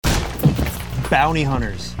bounty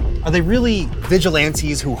hunters? Are they really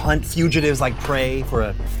vigilantes who hunt fugitives like prey for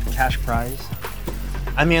a cash prize?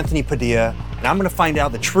 I'm Anthony Padilla, and I'm gonna find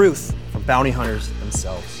out the truth from bounty hunters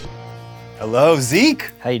themselves. Hello,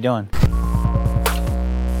 Zeke. How you doing?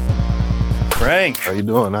 Frank. How you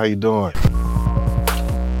doing?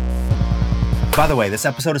 By the way, this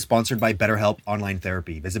episode is sponsored by BetterHelp Online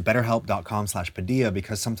Therapy. Visit betterhelp.com/Padilla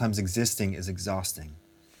because sometimes existing is exhausting.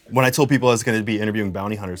 When I told people I was going to be interviewing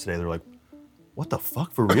bounty hunters today, they're like, what the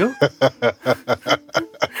fuck, for real?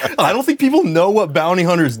 I don't think people know what bounty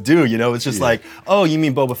hunters do, you know? It's just like, oh, you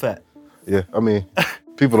mean Boba Fett? Yeah, I mean,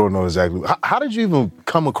 people don't know exactly. How did you even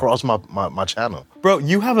come across my channel? Bro,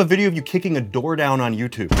 you have a video of you kicking a door down on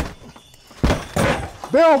YouTube.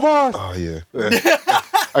 Bail bonds! Oh, yeah.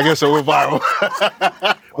 I guess it went viral.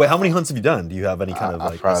 Wait, how many hunts have you done? Do you have any kind of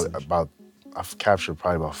like... I've captured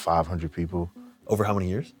probably about 500 people. Over how many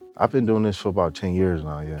years? I've been doing this for about 10 years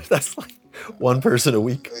now, yeah. That's like one person a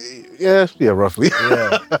week. Yeah, roughly.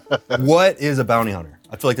 Yeah. What is a bounty hunter?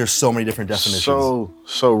 I feel like there's so many different definitions.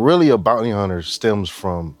 So really a bounty hunter stems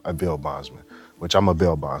from a bail bondsman, which I'm a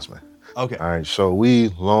bail bondsman. Okay. All right, so we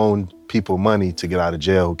loan people money to get out of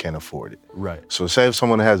jail who can't afford it. Right. So say if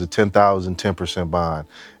someone has a 10,000, 10% bond,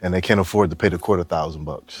 and they can't afford to pay the court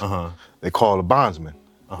 $1,000, they call a bondsman,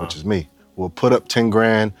 which is me. We'll put up 10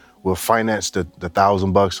 grand, we'll finance the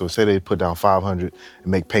 $1,000, so say they put down 500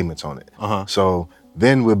 and make payments on it. So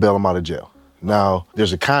then we'll bail them out of jail. Now,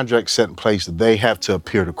 there's a contract set in place that they have to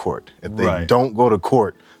appear to court. If they don't go to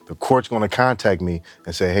court, the court's gonna contact me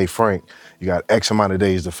and say, hey, Frank, you got X amount of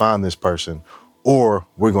days to find this person, or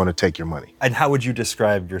we're gonna take your money. And how would you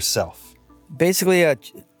describe yourself? Basically a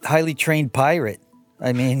highly trained pirate.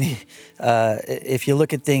 I mean, if you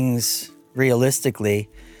look at things realistically,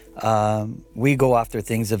 we go after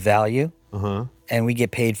things of value and we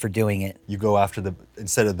get paid for doing it. You go after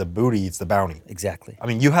instead of the booty, it's the bounty. Exactly. I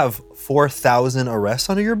mean, you have 4,000 arrests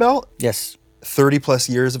under your belt? Yes. 30 plus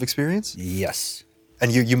years of experience? Yes.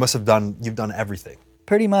 And you've done everything.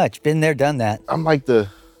 Pretty much, been there, done that. I'm like the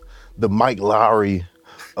Mike Lowry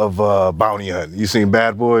of bounty hunting. You seen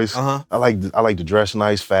Bad Boys? I like to dress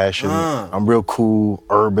nice, fashion. I'm real cool,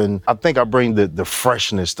 urban. I think I bring the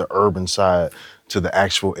freshness, the urban side to the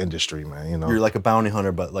actual industry, man. You know, you're like a bounty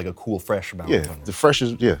hunter, but like a cool, fresh bounty hunter. The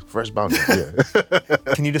freshest, fresh bounty hunter.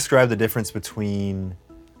 Can you describe the difference between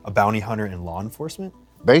a bounty hunter and law enforcement?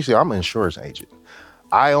 Basically, I'm an insurance agent.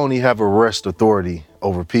 I only have arrest authority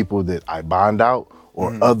over people that I bond out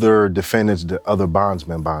or other defendants that other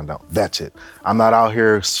bondsmen bond out. That's it. I'm not out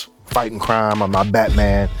here fighting crime. I'm not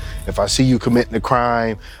Batman. If I see you committing a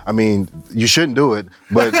crime, I mean, you shouldn't do it,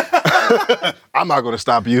 but I'm not gonna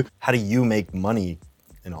stop you. How do you make money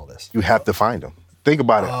in all this? You have to find them. Think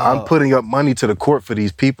about it. I'm putting up money to the court for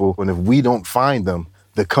these people, and if we don't find them,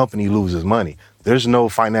 the company loses money. There's no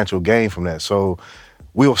financial gain from that. So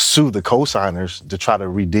we'll sue the co-signers to try to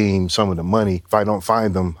redeem some of the money. If I don't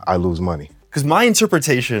find them, I lose money. Because my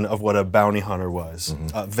interpretation of what a bounty hunter was,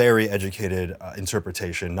 a very educated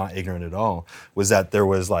interpretation, not ignorant at all, was that there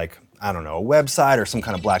was like, I don't know, a website or some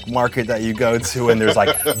kind of black market that you go to and there's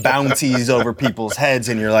like bounties over people's heads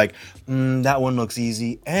and you're like, that one looks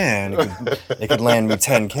easy and it could land me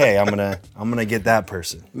 10K. I'm gonna get that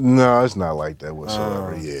person. No, it's not like that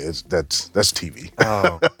whatsoever. Yeah, that's TV.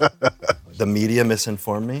 The media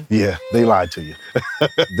misinformed me? Yeah, they lied to you.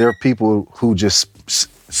 There are people who just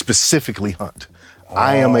specifically hunt.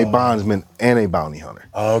 I am a bondsman and a bounty hunter.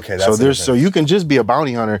 Okay, that's so you can just be a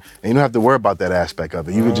bounty hunter and you don't have to worry about that aspect of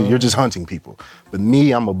it. You're just hunting people. But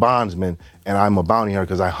me, I'm a bondsman and I'm a bounty hunter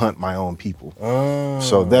because I hunt my own people.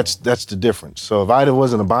 So that's the difference. So if I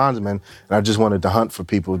wasn't a bondsman and I just wanted to hunt for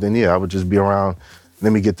people, then I would just be around.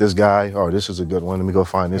 Let me get this guy. Oh, this is a good one. Let me go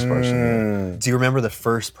find this person. Do you remember the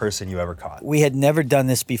first person you ever caught? We had never done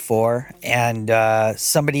this before, and a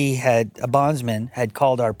bondsman had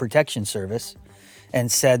called our protection service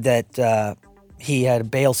and said that he had a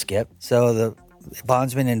bail skip. So the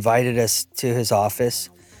bondsman invited us to his office,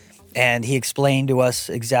 and he explained to us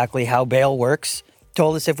exactly how bail works.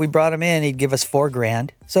 Told us if we brought him in, he'd give us $4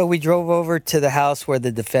 grand. So we drove over to the house where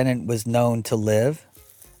the defendant was known to live.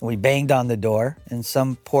 We banged on the door, and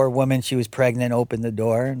some poor woman, she was pregnant, opened the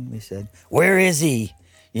door, and we said, where is he?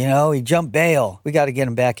 You know, he jumped bail. We got to get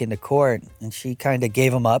him back into court. And she kind of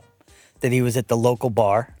gave him up that he was at the local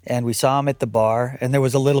bar. And we saw him at the bar, and there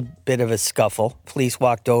was a little bit of a scuffle. Police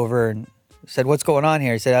walked over and said, what's going on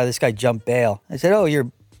here? He said, this guy jumped bail. I said,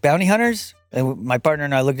 you're bounty hunters? And my partner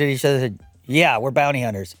and I looked at each other and said, yeah, we're bounty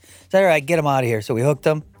hunters. I said, all right, get him out of here. So we hooked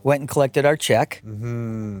him, went and collected our check.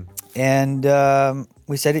 And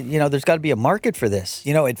we said, there's got to be a market for this.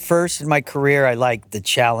 At first in my career, I liked the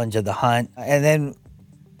challenge of the hunt. And then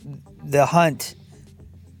the hunt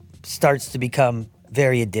starts to become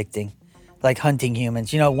very addicting, like hunting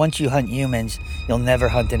humans. Once you hunt humans, you'll never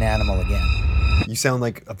hunt an animal again. You sound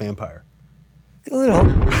like a vampire. A little.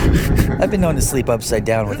 I've been known to sleep upside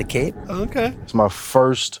down with a cape. Okay. It's my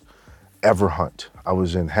first ever hunt. I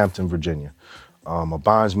was in Hampton, Virginia. A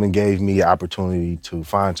bondsman gave me an opportunity to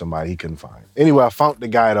find somebody he couldn't find. Anyway, I found the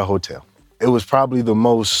guy at a hotel. It was probably the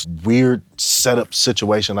most weird setup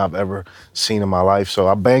situation I've ever seen in my life. So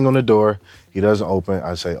I bang on the door. He doesn't open.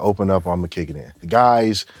 I say, open up, I'm gonna kick it in. The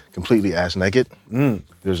guy's completely ass naked.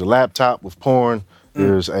 There's a laptop with porn.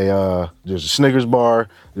 There's a Snickers bar.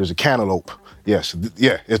 There's a cantaloupe. Yes,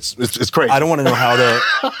 it's crazy. I don't want to know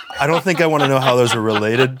I don't think I want to know how those are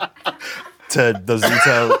related to those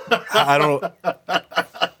details. I don't.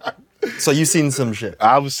 So you've seen some shit.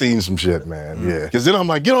 I've seen some shit, man. Yeah. Because then I'm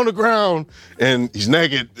like, get on the ground, and he's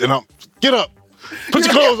naked, and I'm, get up, put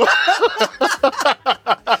your clothes on.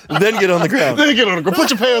 Then get on the ground. Then get on the ground,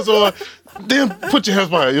 put your pants on, then put your hands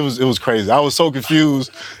behind. It was crazy. I was so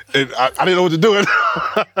confused, and I didn't know what to do.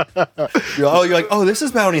 You're like, oh, this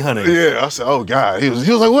is bounty hunting. Yeah. I said, oh God. He was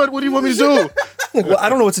like, what? What do you want me to do? Well, I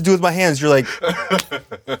don't know what to do with my hands. You're like,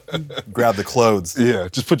 grab the clothes. Yeah,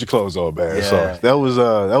 just put your clothes on, man. Yeah. So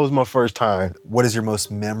that was my first time. What is your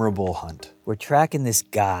most memorable hunt? We're tracking this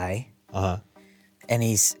guy, and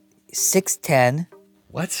he's 6'10",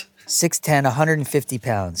 What? 6'10", 150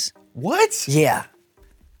 pounds. What? Yeah.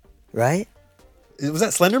 Right? Was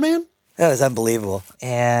that Slender Man? That was unbelievable.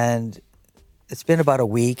 And it's been about a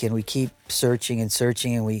week, and we keep searching,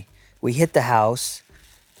 and we hit the house,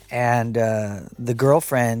 and the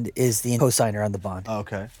girlfriend is the co-signer on the bond. Oh,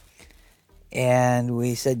 okay. And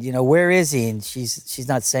we said, where is he? And she's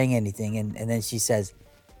not saying anything. And then she says,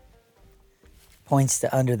 points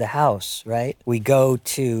to under the house, right? We go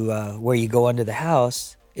to where you go under the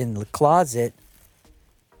house in the closet,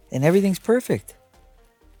 and everything's perfect.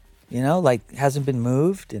 Like hasn't been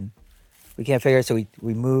moved, and we can't figure it. So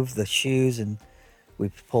we move the shoes, and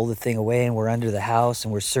we pull the thing away, and we're under the house,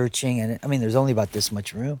 and we're searching. And I mean, there's only about this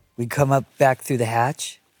much room. We come up back through the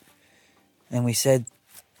hatch, and we said,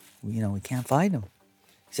 we can't find him.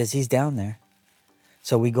 He says, he's down there.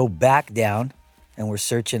 So we go back down, and we're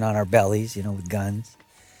searching on our bellies, with guns.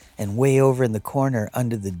 And way over in the corner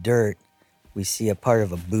under the dirt, we see a part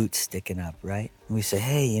of a boot sticking up, right? And we say,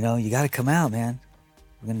 hey, you got to come out, man.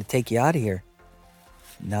 We're going to take you out of here.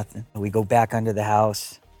 Nothing. We go back under the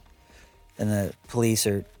house, and the police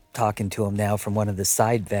are talking to him now from one of the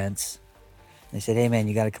side vents. They said, hey, man,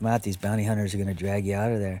 you got to come out. These bounty hunters are going to drag you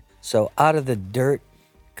out of there. So out of the dirt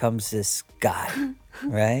comes this guy,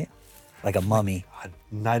 right? Like a mummy. God,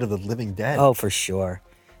 Night of the Living Dead. Oh, for sure.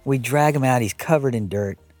 We drag him out. He's covered in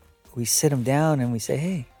dirt. We sit him down, and we say,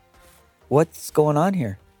 hey, what's going on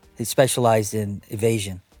here? He specialized in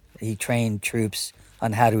evasion. He trained troops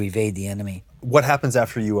on how to evade the enemy. What happens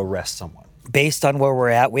after you arrest someone? Based on where we're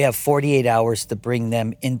at, we have 48 hours to bring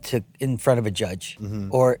them in front of a judge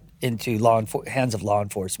or into hands of law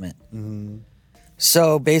enforcement.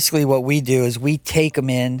 So basically what we do is we take them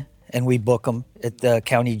in and we book them at the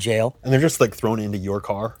county jail. And they're just like thrown into your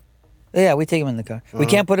car? Yeah, we take them in the car. We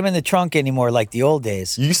can't put them in the trunk anymore like the old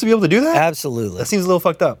days. You used to be able to do that? Absolutely. That seems a little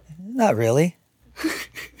fucked up. Not really.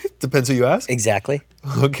 Depends who you ask. Exactly.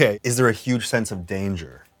 Okay. Is there a huge sense of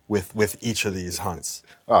danger with each of these hunts?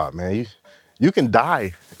 Oh man, you can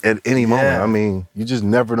die at any moment. Yeah. I mean, you just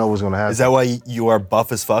never know what's gonna happen. Is that why you are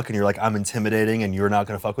buff as fuck and you're like, I'm intimidating and you're not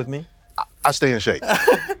gonna fuck with me? I stay in shape.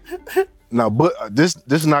 Now, but this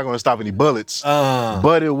is not gonna stop any bullets,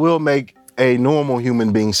 but it will make a normal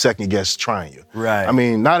human being second guess trying you. Right. I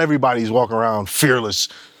mean, not everybody's walking around fearless,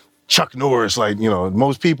 Chuck Norris. Like,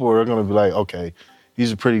 most people are gonna be like, okay,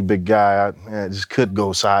 he's a pretty big guy. This could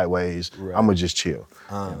go sideways. Right. I'm gonna just chill.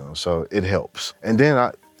 So it helps. And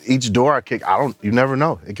then each door I kick, you never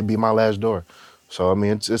know. It could be my last door. So I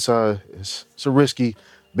mean, it's a risky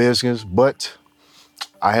business, but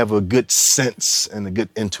I have a good sense and a good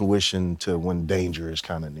intuition to when danger is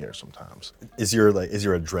kind of near sometimes. Is your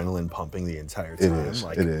adrenaline pumping the entire time? It is.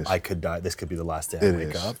 Like, it is. I could die. This could be the last day I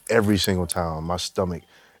wake up. Every single time. My stomach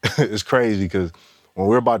is crazy because when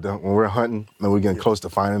we're hunting and we're getting close to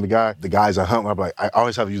finding the guys I hunt, I'm like, I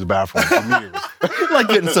always have to use the bathroom immediately. Like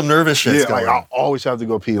getting some nervous shit going on. I always have to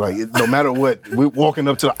go pee. Like, no matter what, we're walking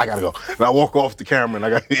up to I gotta go. And I walk off the camera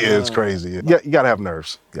and it's crazy. You gotta have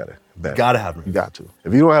nerves. You gotta have nerves. You got to.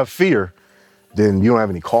 If you don't have fear, then you don't have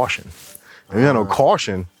any caution. If you have no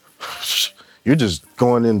caution, you're just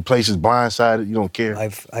going in places blindsided. You don't care.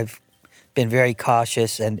 I've been very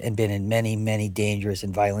cautious and been in many, many dangerous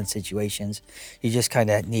and violent situations. You just kind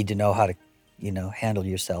of need to know how to, handle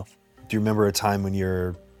yourself. Do you remember a time when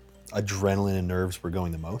your adrenaline and nerves were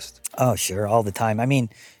going the most? Oh, sure, all the time. I mean,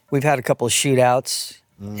 we've had a couple of shootouts,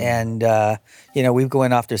 and we've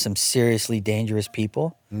gone after some seriously dangerous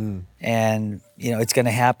people, and it's going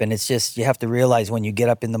to happen. It's just you have to realize when you get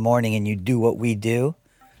up in the morning and you do what we do.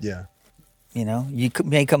 Yeah. You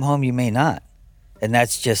may come home, you may not, and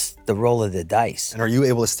that's just the roll of the dice. And are you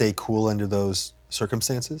able to stay cool under those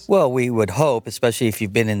circumstances? Well, we would hope, especially if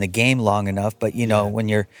you've been in the game long enough. But when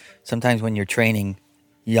you're training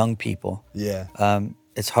young people,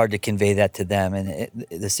 it's hard to convey that to them, and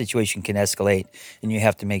the situation can escalate, and you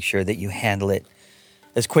have to make sure that you handle it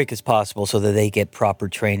as quick as possible so that they get proper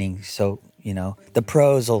training. So the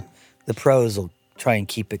pros will try and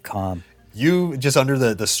keep it calm. You just under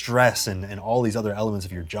the stress and all these other elements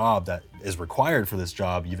of your job that is required for this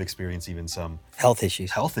job, you've experienced even some health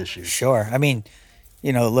issues. Sure. I mean,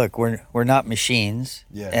 look, we're not machines,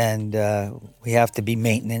 and we have to be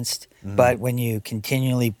maintained. But when you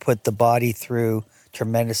continually put the body through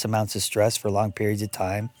tremendous amounts of stress for long periods of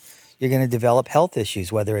time, you're going to develop health issues,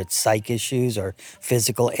 whether it's psych issues or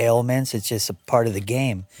physical ailments. It's just a part of the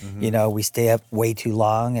game. We stay up way too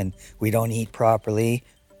long and we don't eat properly.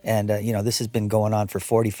 And, this has been going on for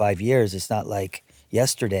 45 years. It's not like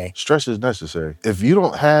yesterday. Stress is necessary. If you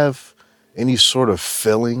don't have any sort of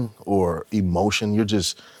feeling or emotion, you're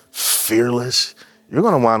just fearless, you're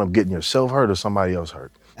going to wind up getting yourself hurt or somebody else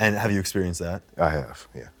hurt. And have you experienced that? I have,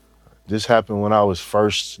 yeah. This happened when I was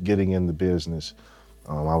first getting in the business.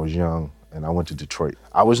 I was young and I went to Detroit.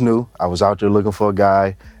 I was new. I was out there looking for a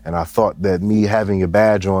guy, and I thought that me having a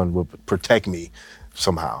badge on would protect me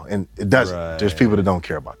somehow, and it doesn't. Right. There's people that don't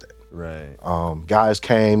care about that. Right. Guys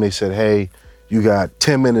came, they said, hey, you got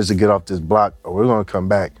 10 minutes to get off this block or we're gonna come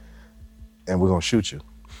back and we're gonna shoot you.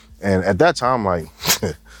 And at that time, like,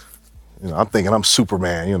 I'm thinking I'm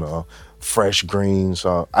Superman, fresh green,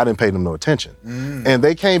 so I didn't pay them no attention. And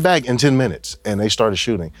they came back in 10 minutes and they started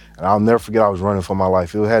shooting. And I'll never forget, I was running for my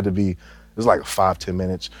life. It was like 5-10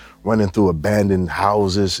 minutes running through abandoned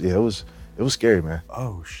houses. Yeah, it was scary, man.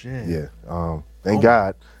 Oh, shit. Yeah. Thank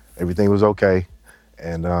God everything was okay.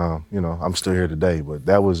 And, I'm still here today, but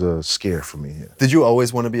that was a scare for me. Yeah. Did you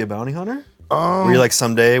always want to be a bounty hunter? Were you like,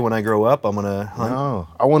 someday when I grow up, I'm going to hunt? No,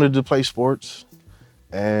 I wanted to play sports,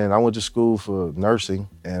 and I went to school for nursing.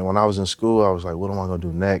 And when I was in school, I was like, what am I going to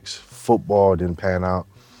do next? Football didn't pan out.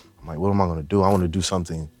 I'm like, what am I going to do? I want to do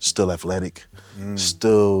something still athletic.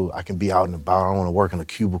 Still, I can be out and about. I don't want to work in a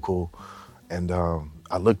cubicle. And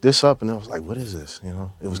I looked this up, and I was like, what is this?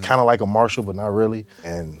 It was kind of like a martial, but not really.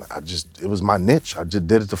 And it was my niche. I just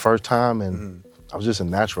did it the first time, and I was just a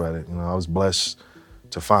natural at it. I was blessed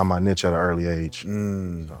to find my niche at an early age. So.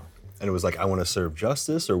 And it was like, I want to serve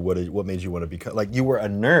justice, or what made you want to become, like, you were a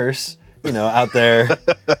nurse, out there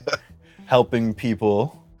helping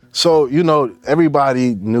people. So,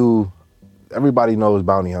 everybody knows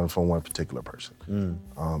bounty hunting from one particular person.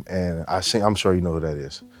 And I'm sure you know who that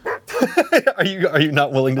is. Are you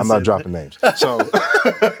not willing to I'm say not dropping names. So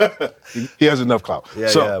he has enough clout.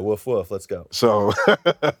 Yeah, woof woof, let's go. So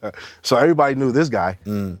everybody knew this guy,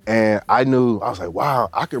 and I was like, wow,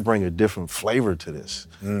 I could bring a different flavor to this,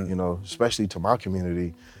 especially to my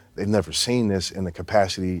community. They've never seen this in the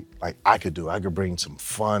capacity like I could do. I could bring some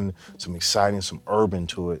fun, some exciting, some urban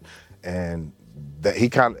to it, and that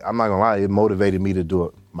I'm not gonna lie, it motivated me to do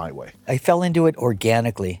it my way. I fell into it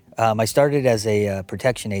organically. I started as a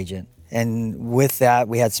protection agent, and with that,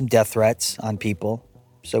 we had some death threats on people.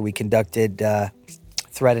 So we conducted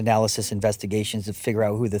threat analysis investigations to figure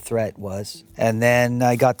out who the threat was. And then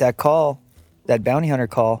I got that call, that bounty hunter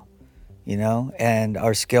call, and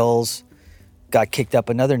our skills got kicked up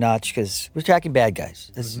another notch because we're tracking bad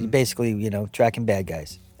guys. This is basically, tracking bad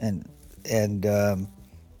guys. And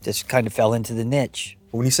just kind of fell into the niche.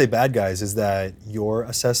 When you say bad guys, is that your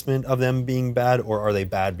assessment of them being bad, or are they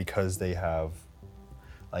bad because they have,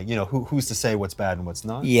 like, who's to say what's bad and what's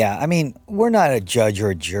not? Yeah, I mean, we're not a judge or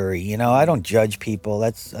a jury. I don't judge people.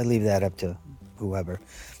 I leave that up to whoever.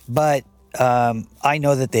 But I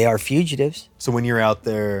know that they are fugitives. So when you're out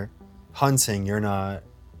there hunting, you're not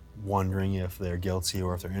wondering if they're guilty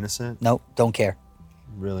or if they're innocent? Nope, don't care.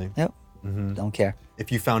 Really? Nope, don't care.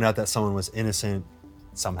 If you found out that someone was innocent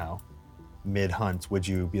somehow, mid-hunt, would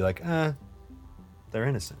you be like, they're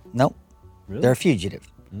innocent? Nope. Really? They're a fugitive.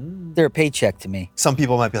 They're a paycheck to me. Some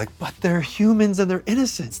people might be like, but they're humans and they're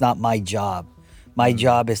innocent. It's not my job. My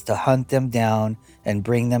job is to hunt them down and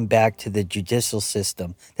bring them back to the judicial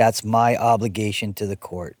system. That's my obligation to the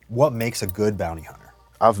court. What makes a good bounty hunter?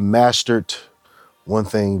 I've mastered one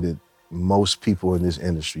thing that most people in this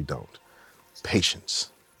industry don't.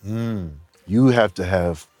 Patience. You have to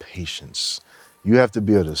have patience. You have to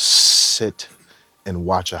be able to sit and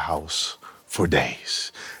watch a house for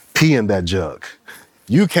days. Pee in that jug.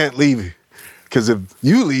 You can't leave, because if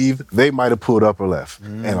you leave, they might have pulled up or left.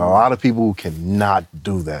 And a lot of people cannot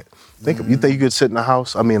do that. You think you could sit in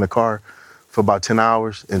a car for about 10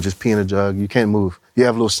 hours and just pee in a jug? You can't move. You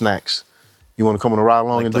have little snacks. You want to come on a ride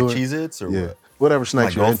along and do like it? Cheez-Its or what? Whatever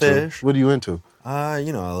snacks Like you're into. Goldfish? What are you into?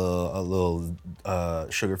 A little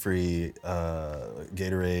sugar-free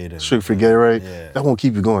Gatorade. And, Sugar-free Gatorade? Yeah. That won't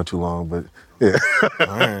keep you going too long, but yeah. All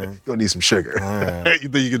right. You're gonna need some sugar. right. You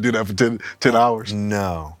think you can do that for 10 hours?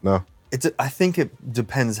 No. No? I think it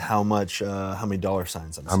depends how many dollar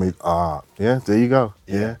signs I'm seeing. Yeah, there you go.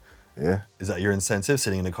 Yeah. Is that your incentive,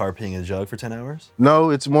 sitting in a car peeing in a jug for 10 hours? No,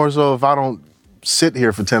 it's more so if I don't sit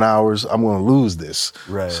here for 10 hours, I'm gonna lose this.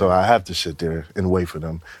 Right. So I have to sit there and wait for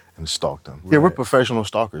them and stalk them. Yeah, we're Right. professional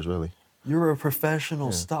stalkers, really. You're a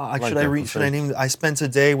professional stalker. like Should that I name? I spent a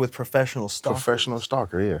day with professional stalkers. Professional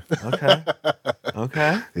stalker, yeah. Okay.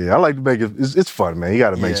 Okay. Yeah, I like to make it, it's fun, man. You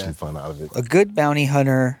gotta make Yeah. some fun out of it. A good bounty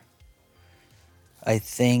hunter, I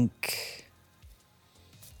think,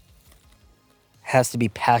 has to be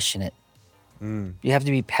passionate. You have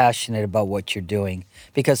to be passionate about what you're doing,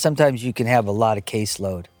 because sometimes you can have a lot of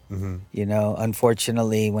caseload. You know,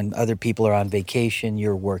 unfortunately, when other people are on vacation,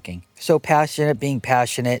 you're working. So being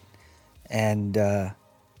passionate and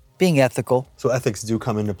being ethical. So ethics do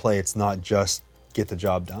come into play. It's not just get the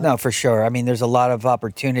job done. No, for sure. I mean, there's a lot of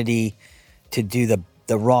opportunity to do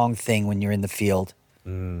the wrong thing when you're in the field.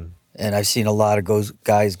 And I've seen a lot of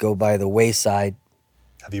guys go by the wayside.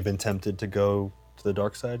 Have you been tempted to go to the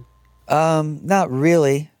dark side? Not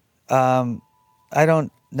really. I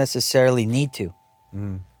don't necessarily need to.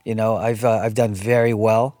 You know, I've done very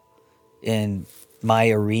well in my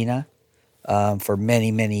arena for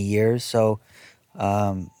many, many years. So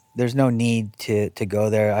there's no need to go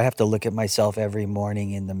there. I have to look at myself every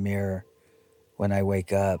morning in the mirror when I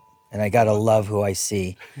wake up. And I got to love who I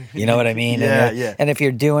see. You know what I mean? Yeah. And if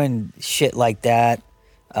you're doing shit like that,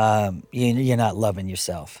 you're not loving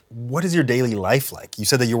yourself. What is your daily life like? You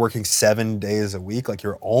said that you're working 7 days a week. Like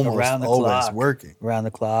you're almost Around the always clock. working. Around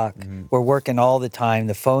the clock. We're working all the time.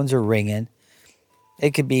 The phones are ringing.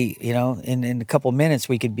 It could be, you know, in a couple minutes,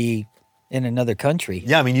 we could be in another country.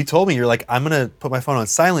 Yeah, I mean, you told me, you're like, I'm going to put my phone on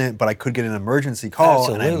silent, but I could get an emergency call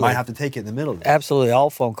and I Absolutely. might have to take it in the middle of it. Absolutely. All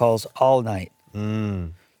phone calls all night.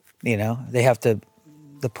 You know,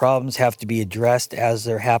 the problems have to be addressed as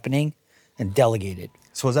they're happening and delegated.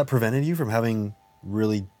 So has that prevented you from having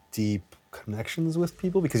really deep connections with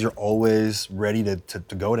people because you're always ready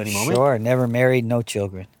to go at any moment? Sure. Never married, no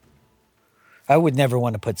children. I would never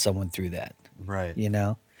want to put someone through that, Right. you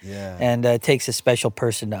know? Yeah. And it takes a special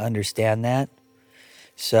person to understand that.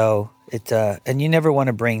 So and you never want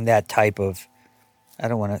to bring that type of, I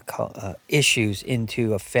don't want to call issues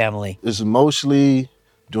into a family. It's mostly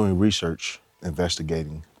doing research,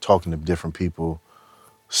 investigating, talking to different people,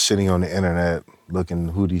 sitting on the internet, looking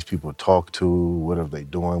who these people talk to, what are they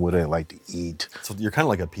doing, what do they like to eat. So you're kind of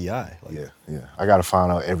like a PI. Yeah. I got to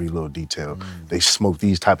find out every little detail. They smoke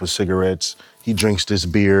these type of cigarettes. He drinks this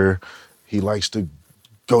beer. He likes to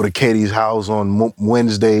go to Katie's house on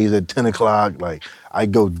Wednesdays at 10 o'clock. Like, I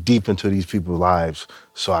go deep into these people's lives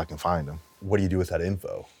so I can find them. What do you do with that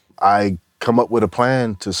info? I come up with a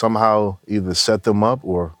plan to somehow either set them up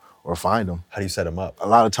or find them. How do you set them up? A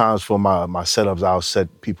lot of times for my setups, I'll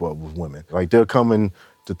set people up with women. Like, they're coming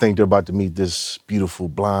to think they're about to meet this beautiful,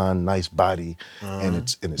 blonde, nice body, and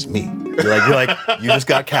it's me. You're like, you just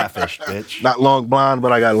got catfished, bitch. Not long blonde,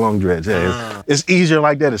 but I got long dreads. Yeah, it's easier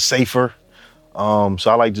like that. It's safer. So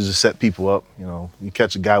I like to just set people up. You know, you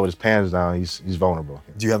catch a guy with his pants down, he's vulnerable.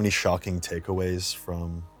 Do you have any shocking takeaways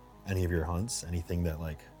from any of your hunts? Anything that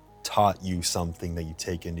like taught you something that you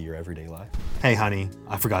take into your everyday life? Hey, honey,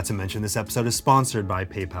 I forgot to mention this episode is sponsored by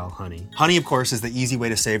PayPal Honey. Honey, of course, is the easy way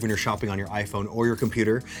to save when you're shopping on your iPhone or your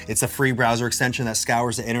computer. It's a free browser extension that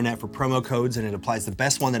scours the internet for promo codes, and it applies the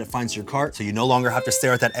best one that it finds to your cart, so you no longer have to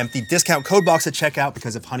stare at that empty discount code box at checkout,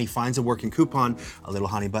 because if Honey finds a working coupon, a little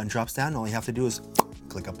Honey button drops down, and all you have to do is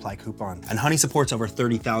click apply coupon. And Honey supports over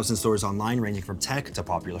 30,000 stores online, ranging from tech to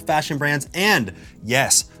popular fashion brands, and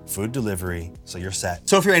yes, food delivery, so you're set.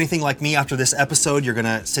 So if you're anything like me, after this episode, you're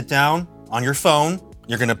gonna sit down on your phone,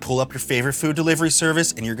 You're gonna pull up your favorite food delivery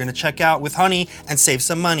service and you're gonna check out with Honey and save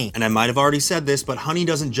some money. And I might have already said this, but Honey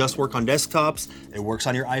doesn't just work on desktops, it works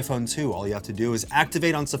on your iPhone too. All you have to do is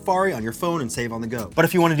activate on Safari on your phone and save on the go. But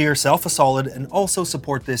if you wanna do yourself a solid and also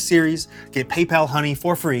support this series, get PayPal Honey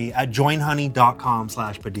for free at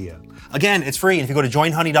joinhoney.com/Padilla. Again, it's free, and if you go to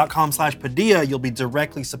joinhoney.com/Padilla, you'll be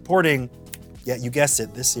directly supporting, yeah, you guessed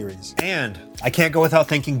it, this series. And I can't go without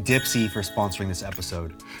thanking Dipsea for sponsoring this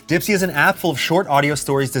episode. Dipsea is an app full of short audio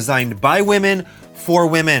stories designed by women for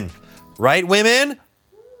women. Right, women?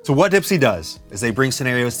 So what Dipsea does is they bring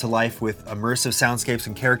scenarios to life with immersive soundscapes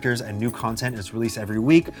and characters, and new content is released every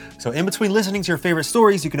week. So in between listening to your favorite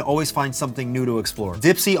stories, you can always find something new to explore.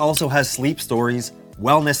 Dipsea also has sleep stories,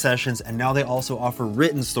 wellness sessions, and now they also offer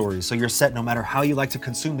written stories, so you're set no matter how you like to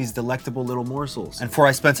consume these delectable little morsels. And for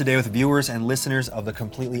I spent today with viewers and listeners of the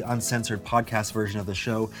completely uncensored podcast version of the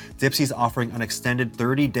show, Dipsea's offering an extended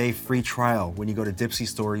 30-day free trial when you go to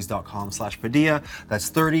dipseastories.com/Padilla. That's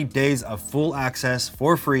 30 days of full access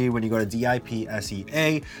for free when you go to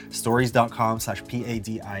DIPSEA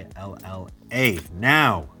stories.com/PADILLA.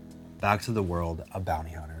 Now, back to the world of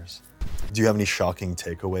bounty hunters. Do you have any shocking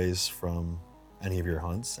takeaways from any of your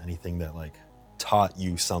hunts? Anything that like taught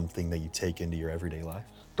you something that you take into your everyday life?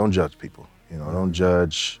 Don't judge people. Don't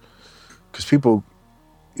judge, because people,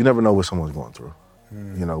 you never know what someone's going through,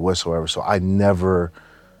 whatsoever. So I never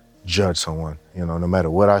judge someone, no matter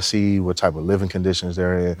what I see, what type of living conditions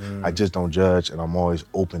they're in. I just don't judge, and I'm always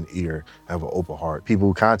open ear, have an open heart. People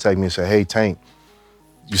who contact me and say, hey, Tank,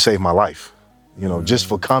 you saved my life, just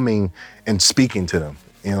for coming and speaking to them,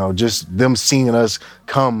 just them seeing us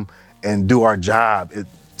come and do our job, it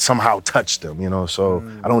somehow touched them, So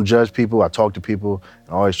I don't judge people. I talk to people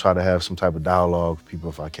and always try to have some type of dialogue with people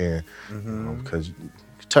if I can, because you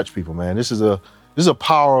touch people, man. This is a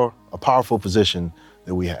powerful position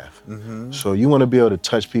that we have. So you want to be able to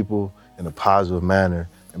touch people in a positive manner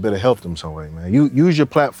and better help them some way, man. You use your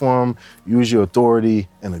platform, use your authority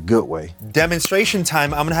in a good way. Demonstration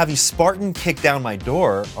time. I'm gonna have you Spartan kick down my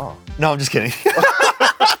door. Oh. No, I'm just kidding.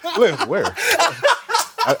 Where?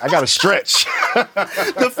 I gotta stretch.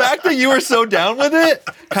 The fact that you were so down with it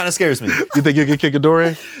kind of scares me. You think you could kick a door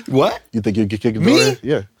in? What? You think you could kick a door Me? in?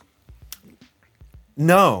 Yeah.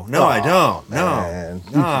 No, I don't. Man.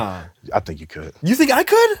 No. Nah. I think you could. You think I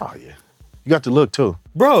could? Oh, yeah. You got to look, too.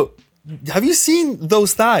 Bro, have you seen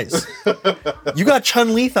those thighs? You got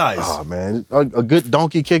Chun-Li thighs. Oh, man. A good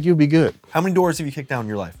donkey kick, you'd be good. How many doors have you kicked down in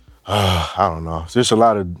your life? I don't know. There's a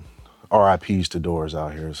lot of RIPs to doors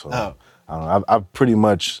out here, so I don't know. I've pretty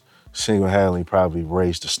much single-handedly probably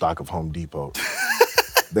raised the stock of Home Depot.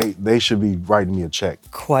 They should be writing me a check.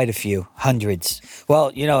 Quite a few, hundreds.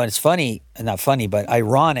 Well, and it's funny, not funny, but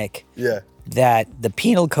ironic that the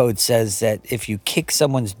penal code says that if you kick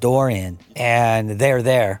someone's door in and they're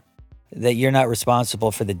there, that you're not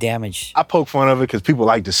responsible for the damage. I poke fun of it because people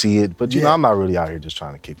like to see it, but I'm not really out here just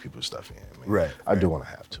trying to kick people's stuff in. I do want to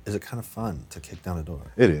have to. Is it kind of fun to kick down a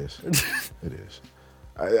door? It is. It is.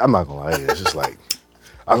 I'm not gonna lie. It's just like,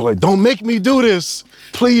 I was like, don't make me do this.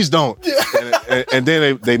 Please don't. And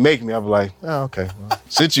then they make me. I'm like, oh, okay. Well,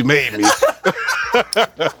 since you made me.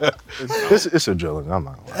 It's a drilling. I'm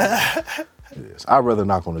not gonna lie. It is. I'd rather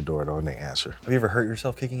knock on the door though and they answer. Have you ever hurt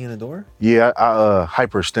yourself kicking in a door? Yeah, I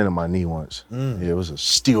hyperextended my knee once. Yeah, it was a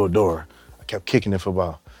steel door. I kept kicking it for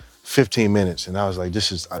about 15 minutes, and I was like,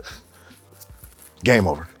 this is game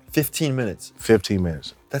over. 15 minutes. 15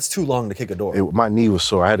 minutes. That's too long to kick a door. My knee was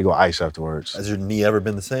sore. I had to go ice afterwards. Has your knee ever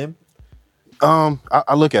been the same?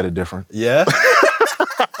 I look at it different. Yeah?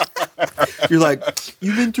 You're like,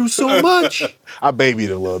 you've been through so much. I babied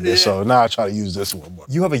it a little bit, so now I try to use this one more.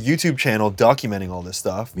 You have a YouTube channel documenting all this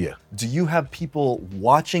stuff. Yeah. Do you have people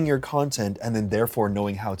watching your content and then therefore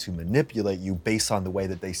knowing how to manipulate you based on the way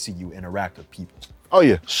that they see you interact with people? Oh,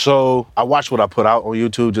 yeah. So I watch what I put out on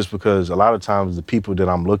YouTube just because a lot of times the people that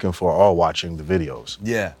I'm looking for are watching the videos.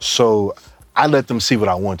 Yeah. So I let them see what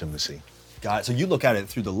I want them to see. Got it. So you look at it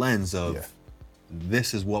through the lens of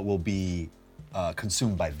this is what will be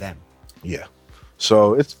consumed by them. Yeah.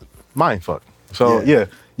 So it's mind fuck. So yeah,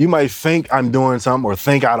 you might think I'm doing something or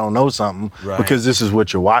think I don't know something because this is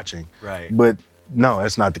what you're watching. Right. But no,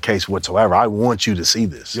 that's not the case whatsoever. I want you to see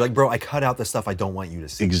this. You're like, bro, I cut out the stuff I don't want you to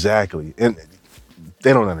see. Exactly. And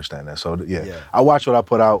they don't understand that. So I watch what I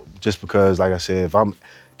put out just because, like I said,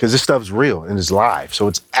 because this stuff's real and it's live. So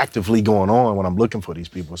it's actively going on when I'm looking for these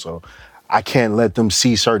people. So I can't let them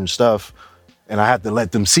see certain stuff and I have to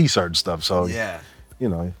let them see certain stuff. So,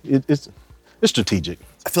 it's strategic.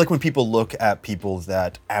 I feel like when people look at people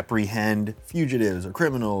that apprehend fugitives or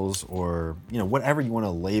criminals or, whatever you want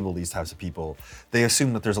to label these types of people, they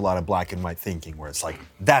assume that there's a lot of black and white thinking where it's like,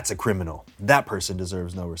 that's a criminal. That person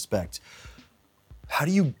deserves no respect. How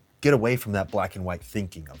do you get away from that black and white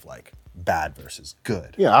thinking of like bad versus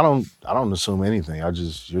good? Yeah, I don't assume anything. You're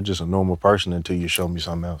just a normal person until you show me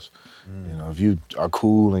something else. If you are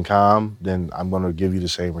cool and calm, then I'm gonna give you the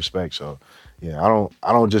same respect. So, yeah,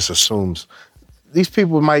 I don't just assume. These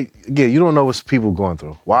people you don't know what people are going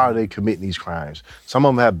through. Why are they committing these crimes? Some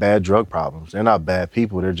of them have bad drug problems. They're not bad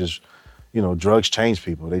people. They're just, drugs change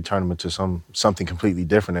people. They turn them into something completely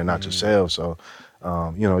different and not yourself. So,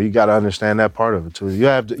 you got to understand that part of it too. You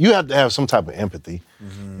have to have some type of empathy.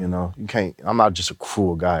 You can't. I'm not just a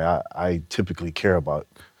cruel guy. I typically care about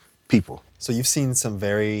people. So you've seen some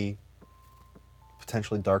very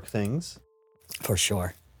potentially dark things For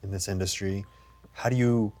sure. in this industry. How do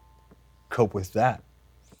you cope with that?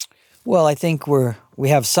 Well, I think we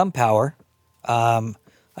have some power.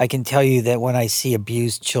 I can tell you that when I see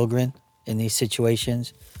abused children in these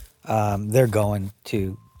situations, they're going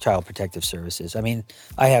to Child Protective Services. I mean,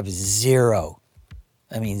 I have zero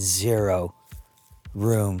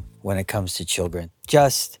room when it comes to children.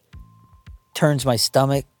 Just turns my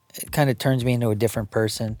stomach. It kind of turns me into a different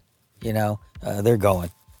person. They're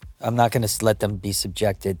going. I'm not going to let them be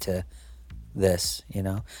subjected to this.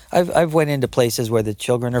 I've went into places where the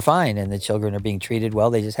children are fine and the children are being treated well.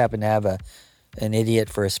 They just happen to have an idiot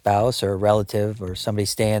for a spouse or a relative or somebody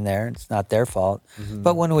staying there. It's not their fault.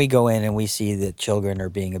 But when we go in and we see that children are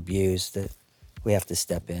being abused, that we have to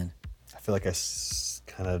step in. I feel like I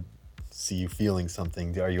kind of see you feeling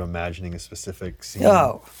something. Are you imagining a specific scene?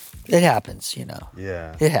 Oh, it happens,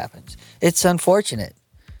 Yeah. It happens. It's unfortunate,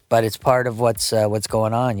 but it's part of what's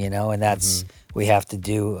going on, and that's we have to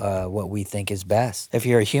do what we think is best. If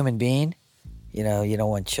you're a human being, you don't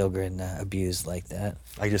want children abused like that.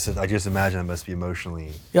 I just imagine it must be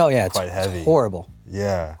emotionally It's quite heavy. horrible.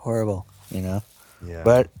 Yeah. Horrible, Yeah.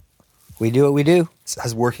 But we do what we do.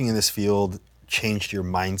 Has working in this field changed your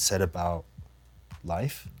mindset about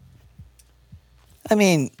life? I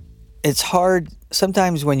mean, it's hard.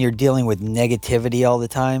 Sometimes when you're dealing with negativity all the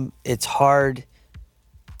time, it's hard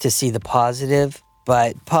to see the positive,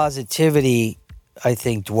 but positivity, I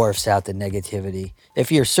think, dwarfs out the negativity.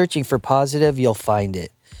 If you're searching for positive, you'll find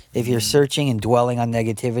it. If you're searching and dwelling on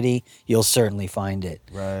negativity, you'll certainly find it.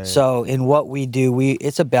 Right. So in what we do,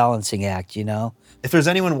 it's a balancing act, If there's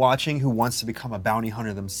anyone watching who wants to become a bounty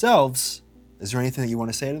hunter themselves, is there anything that you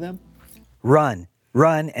want to say to them? Run,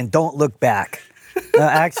 and don't look back.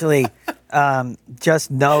 Actually,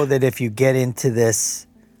 just know that if you get into this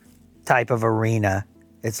type of arena,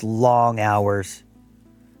 it's long hours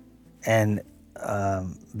and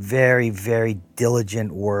very, very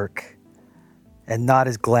diligent work and not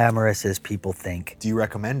as glamorous as people think. Do you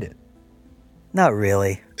recommend it? Not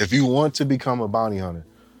really. If you want to become a bounty hunter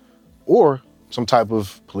or some type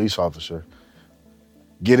of police officer,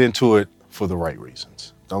 get into it for the right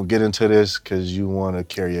reasons. Don't get into this because you want to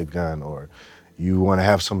carry a gun or you want to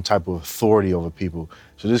have some type of authority over people.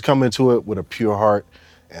 So just come into it with a pure heart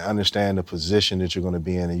and understand the position that you're going to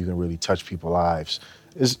be in and you can really touch people's lives.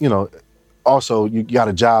 Also, you got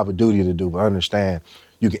a job, a duty to do, but understand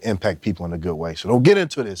you can impact people in a good way. So don't get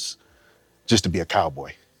into this just to be a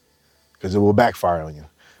cowboy because it will backfire on you.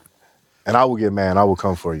 And I will get mad, I will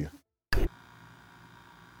come for you.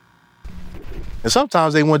 And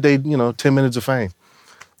sometimes they want 10 minutes of fame.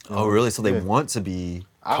 Oh, really? So they want to be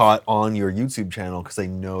caught on your YouTube channel because they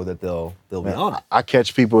know that they'll be on it. I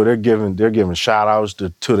catch people, they're giving shout outs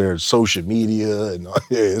to their social media. And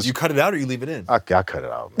You cut it out or you leave it in? I cut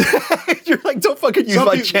it out, man. You're like, don't fucking use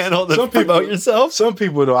my channel to promote yourself. Some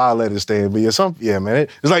people, though, I'll let it stay in. But man,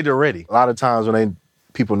 it's like they're ready. A lot of times when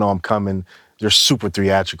people know I'm coming, they're super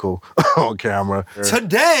theatrical on camera.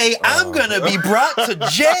 Today, I'm going to be brought to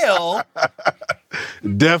jail.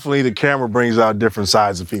 Definitely the camera brings out different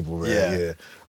sides of people, man. Yeah. Yeah.